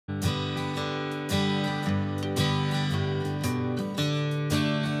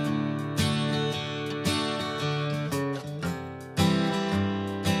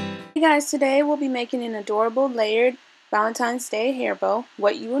Hey guys, today we'll be making an adorable layered Valentine's Day hair bow.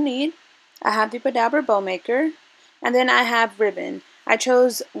 What you will need: I have the Bowdabra bow maker, and then I have ribbon. I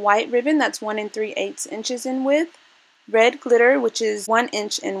chose white ribbon that's 1 3/8 inches in width, red glitter which is 1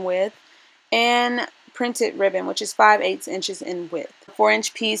 inch in width, and printed ribbon which is 5/8 inches in width. A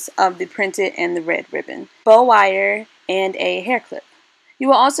 4-inch piece of the printed and the red ribbon, bow wire, and a hair clip. You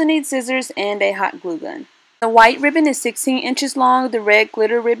will also need scissors and a hot glue gun. The white ribbon is 16 inches long, the red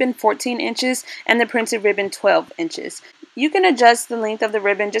glitter ribbon 14 inches, and the printed ribbon 12 inches. You can adjust the length of the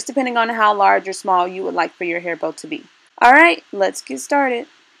ribbon just depending on how large or small you would like for your hair bow to be. Alright, let's get started.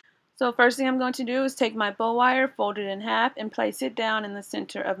 So first thing I'm going to do is take my bow wire, fold it in half, and place it down in the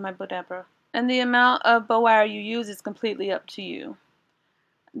center of my Bowdabra. And the amount of bow wire you use is completely up to you.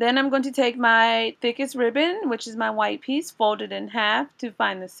 Then I'm going to take my thickest ribbon, which is my white piece, fold it in half to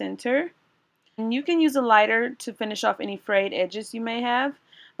find the center. And you can use a lighter to finish off any frayed edges you may have,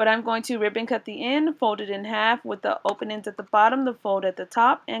 but I'm going to ribbon cut the end, fold it in half with the openings at the bottom, the fold at the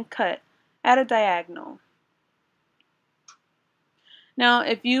top, and cut at a diagonal. Now,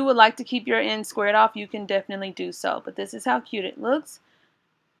 if you would like to keep your end squared off, you can definitely do so, but this is how cute it looks.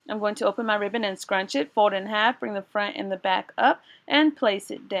 I'm going to open my ribbon and scrunch it, fold it in half, bring the front and the back up, and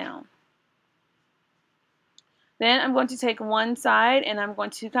place it down. Then I'm going to take one side and I'm going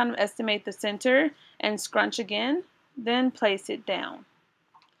to kind of estimate the center and scrunch again, then place it down.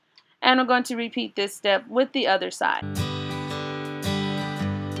 And I'm going to repeat this step with the other side.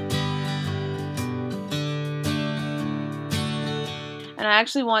 And I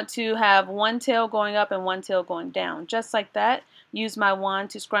actually want to have one tail going up and one tail going down, just like that. Use my wand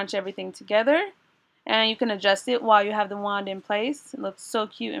to scrunch everything together, and you can adjust it while you have the wand in place. It looks so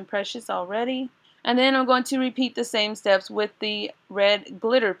cute and precious already. And then I'm going to repeat the same steps with the red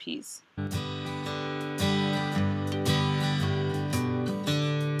glitter piece.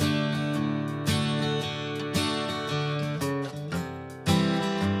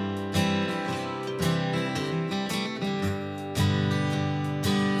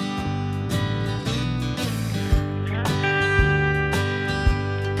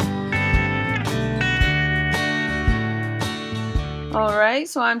 Alright,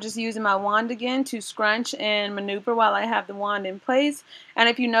 so I'm just using my wand again to scrunch and maneuver while I have the wand in place. And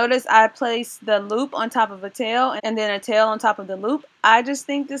if you notice, I placed the loop on top of a tail and then a tail on top of the loop. I just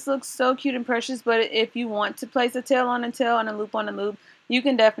think this looks so cute and precious, but if you want to place a tail on a tail and a loop on a loop, you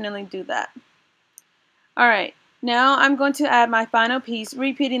can definitely do that. Alright, now I'm going to add my final piece,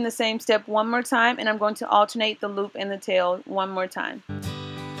 repeating the same step one more time, and I'm going to alternate the loop and the tail one more time.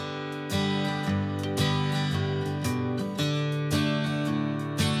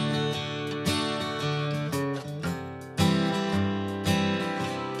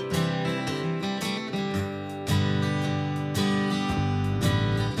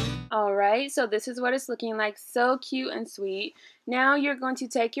 Alright, so this is what it's looking like. So cute and sweet. Now you're going to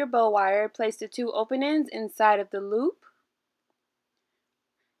take your bow wire, place the two open ends inside of the loop,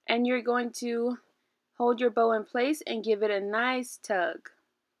 and you're going to hold your bow in place and give it a nice tug.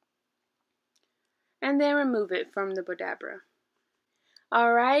 And then remove it from the Bowdabra.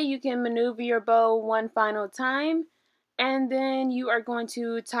 Alright, you can maneuver your bow one final time, and then you are going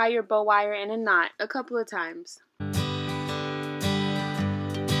to tie your bow wire in a knot a couple of times.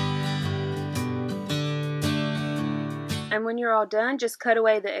 And when you're all done, just cut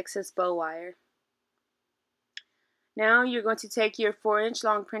away the excess bow wire. Now you're going to take your 4-inch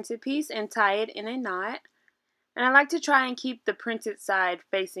long printed piece and tie it in a knot. And I like to try and keep the printed side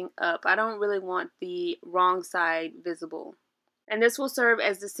facing up. I don't really want the wrong side visible. And this will serve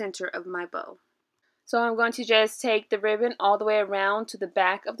as the center of my bow. So I'm going to just take the ribbon all the way around to the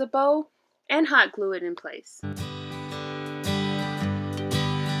back of the bow and hot glue it in place.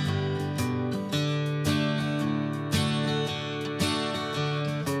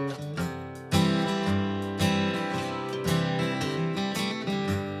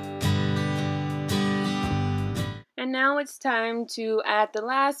 And now it's time to add the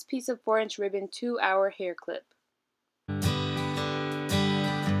last piece of 4-inch ribbon to our hair clip.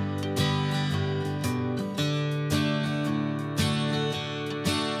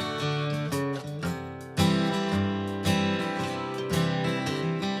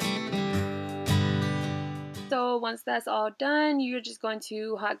 So once that's all done, you're just going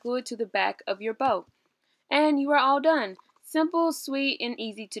to hot glue it to the back of your bow. And you are all done. Simple, sweet, and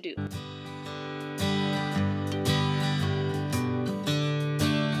easy to do.